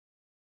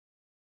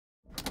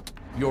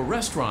Your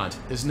restaurant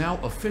is now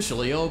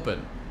officially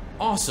open.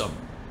 Awesome!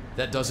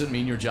 That doesn't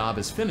mean your job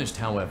is finished,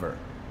 however.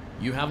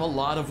 You have a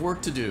lot of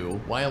work to do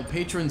while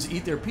patrons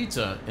eat their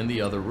pizza in the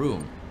other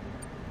room.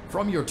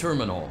 From your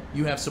terminal,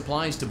 you have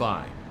supplies to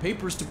buy,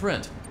 papers to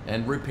print,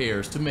 and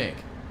repairs to make.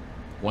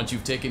 Once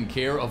you've taken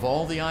care of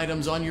all the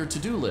items on your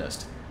to-do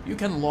list, you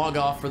can log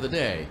off for the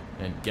day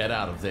and get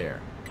out of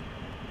there.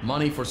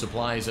 Money for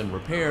supplies and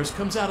repairs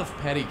comes out of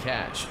petty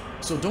cash,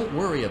 so don't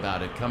worry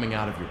about it coming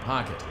out of your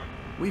pocket.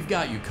 We've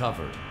got you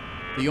covered.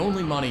 The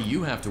only money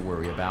you have to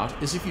worry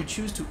about is if you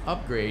choose to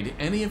upgrade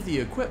any of the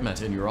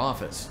equipment in your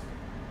office.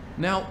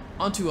 Now,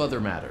 onto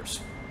other matters.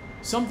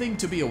 Something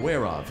to be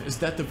aware of is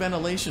that the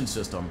ventilation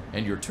system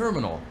and your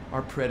terminal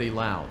are pretty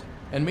loud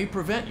and may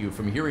prevent you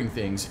from hearing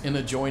things in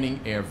adjoining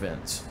air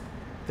vents.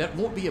 That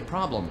won't be a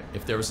problem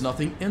if there is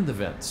nothing in the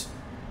vents.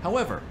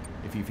 However,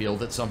 if you feel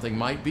that something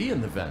might be in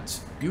the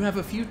vents, you have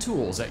a few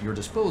tools at your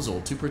disposal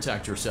to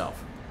protect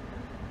yourself.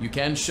 You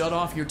can shut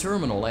off your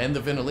terminal and the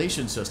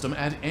ventilation system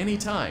at any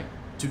time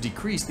to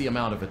decrease the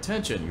amount of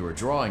attention you are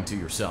drawing to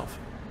yourself.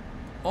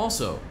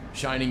 Also,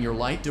 shining your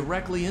light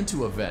directly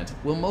into a vent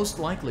will most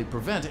likely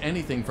prevent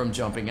anything from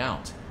jumping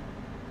out.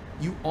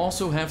 You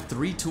also have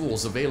 3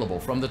 tools available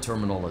from the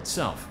terminal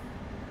itself.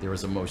 There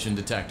is a motion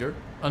detector,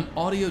 an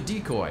audio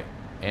decoy,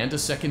 and a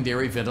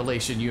secondary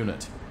ventilation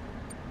unit.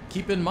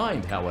 Keep in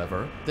mind,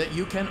 however, that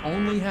you can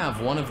only have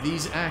one of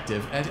these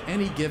active at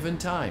any given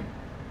time.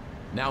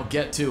 Now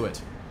get to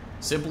it.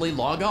 Simply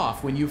log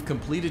off when you've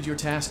completed your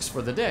tasks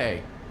for the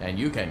day, and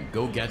you can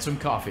go get some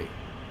coffee.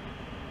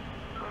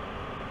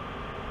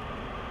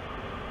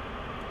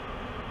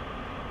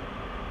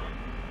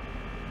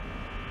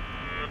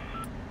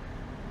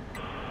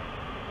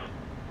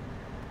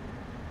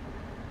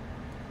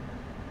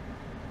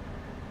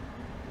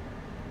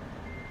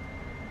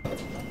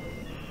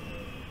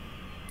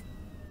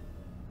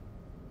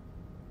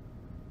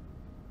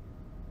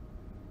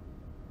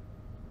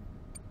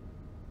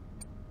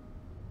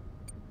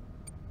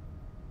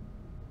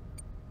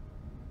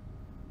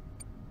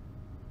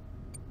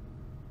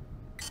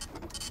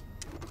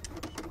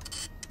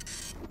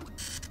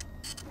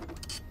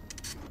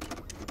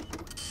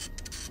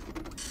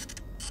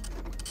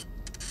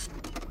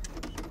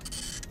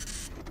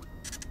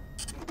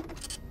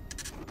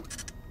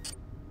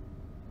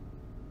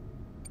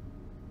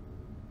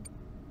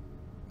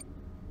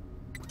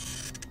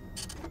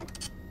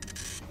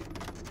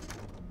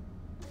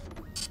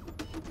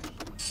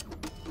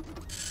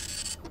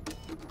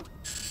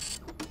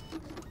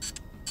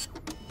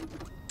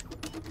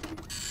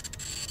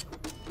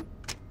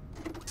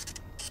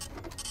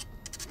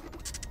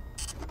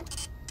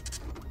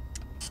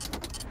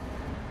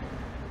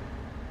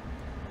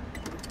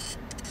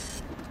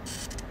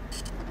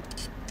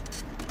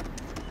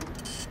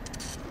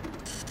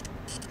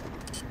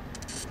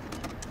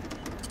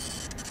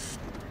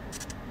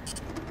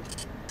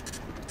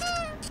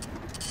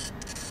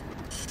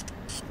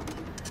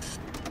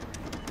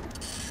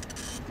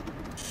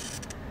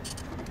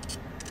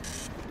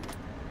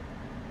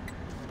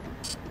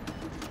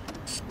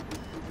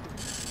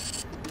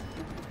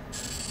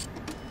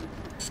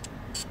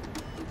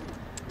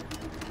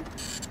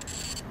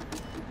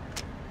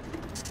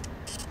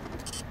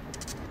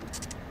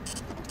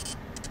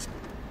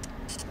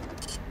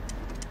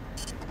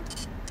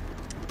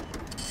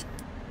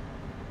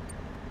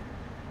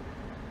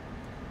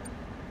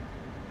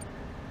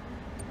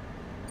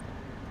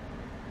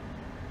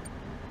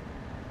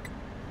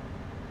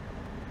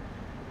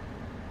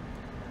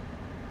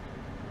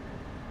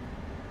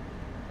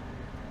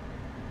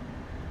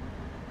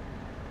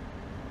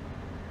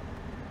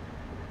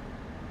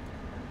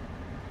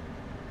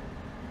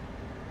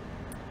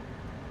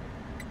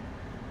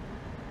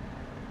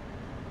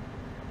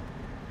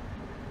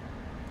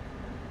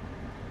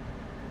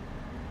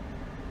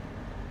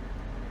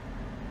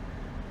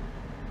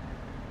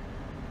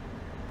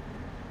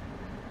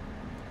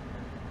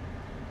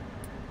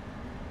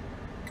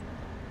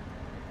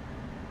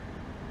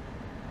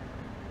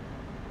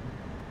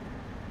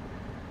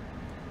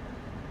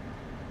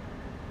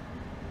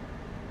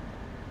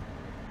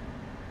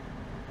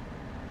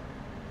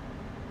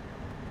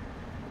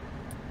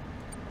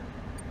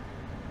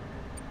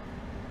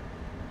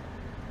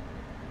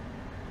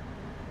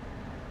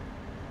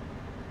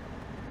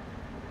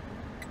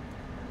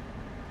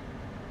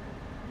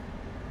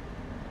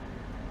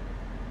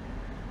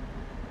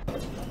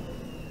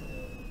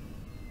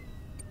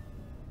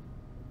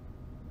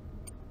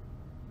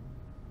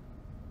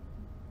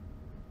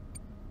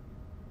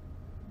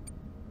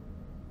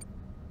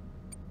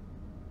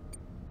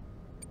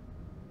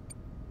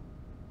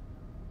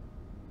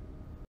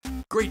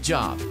 Great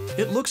job!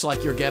 It looks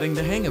like you're getting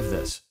the hang of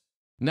this.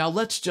 Now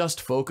let's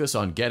just focus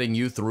on getting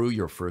you through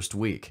your first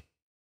week.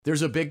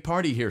 There's a big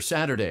party here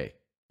Saturday,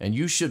 and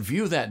you should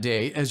view that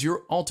day as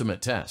your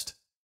ultimate test.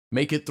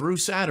 Make it through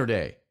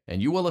Saturday,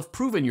 and you will have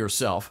proven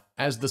yourself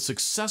as the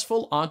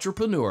successful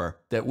entrepreneur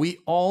that we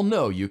all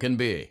know you can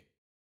be.